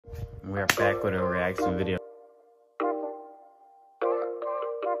We're back with a reaction video.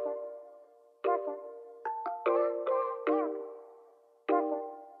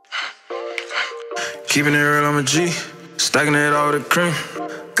 Keeping it real, I'm a G. Stacking it all with the cream.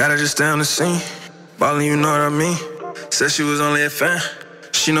 Gotta just stay on the scene. Ballin', you know what I mean. Said she was only a fan.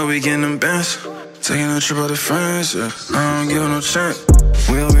 She know we getting them bands. Taking a trip out to France, yeah. I don't give her no chance.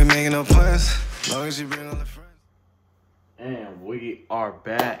 We don't be making no plans. Long as you bring all the friends. And we are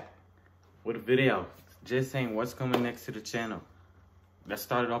back with a video. Just saying what's coming next to the channel. Let's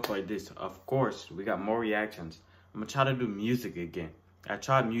start it off like this. Of course, we got more reactions. I'm gonna try to do music again. I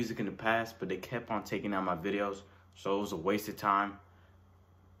tried music in the past, but they kept on taking out my videos, so it was a waste of time.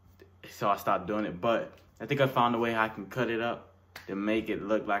 So I stopped doing it, but I think I found a way how I can cut it up to make it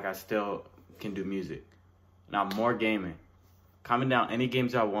look like I still can do music. Now, more gaming. Comment down any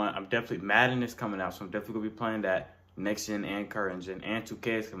games I want. I'm definitely, Madden is coming out, so I'm definitely gonna be playing that. Next gen and current gen, and 2K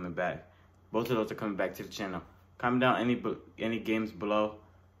is coming back. Both of those are coming back to the channel. Comment down any games below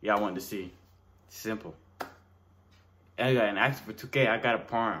y'all want to see. Simple. And actually for 2K, I got a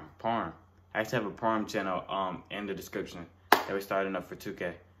Parm. I actually have a Parm channel in the description that we're starting up for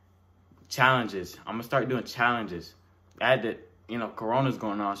 2K. Challenges. I'm gonna start doing challenges. I had to, Corona's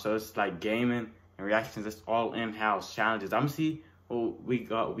going on, so it's like gaming and reactions. It's all in-house challenges. I'm gonna see what we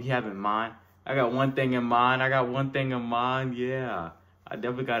have in mind. I got one thing in mind. Yeah, I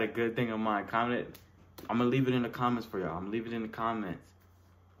definitely got a good thing in mind. Comment. I'm gonna leave it in the comments for y'all.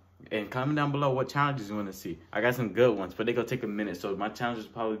 And comment down below what challenges you want to see. I got some good ones, but they gonna take a minute. So my challenges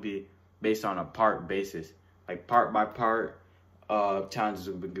will probably be based on a part basis, like part by part. Challenges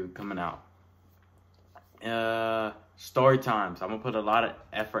will be coming out. Story times. I'm gonna put a lot of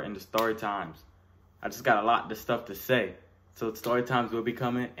effort into story times. I just got a lot of stuff to say. So story times will be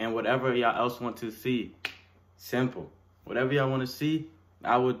coming, and whatever y'all else want to see. Simple. Whatever y'all want to see,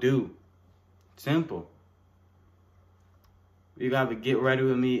 I will do. Simple. You gotta get ready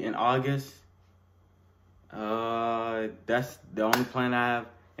with me in August. That's the only plan I have.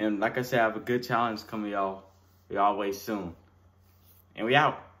 And like I said, I have a good challenge coming y'all way soon. And we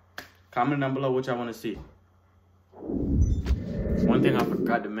out. Comment down below what y'all want to see. One thing I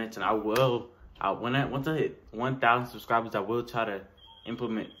forgot to mention, once I hit 1,000 subscribers, I will try to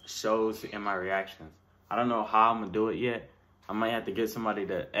implement shows in my reactions. I don't know how I'm gonna do it yet. I might have to get somebody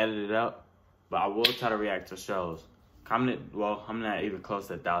to edit it up, but I will try to react to shows. Well, I'm not even close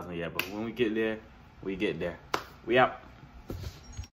to 1,000 yet, but when we get there, we get there. We out.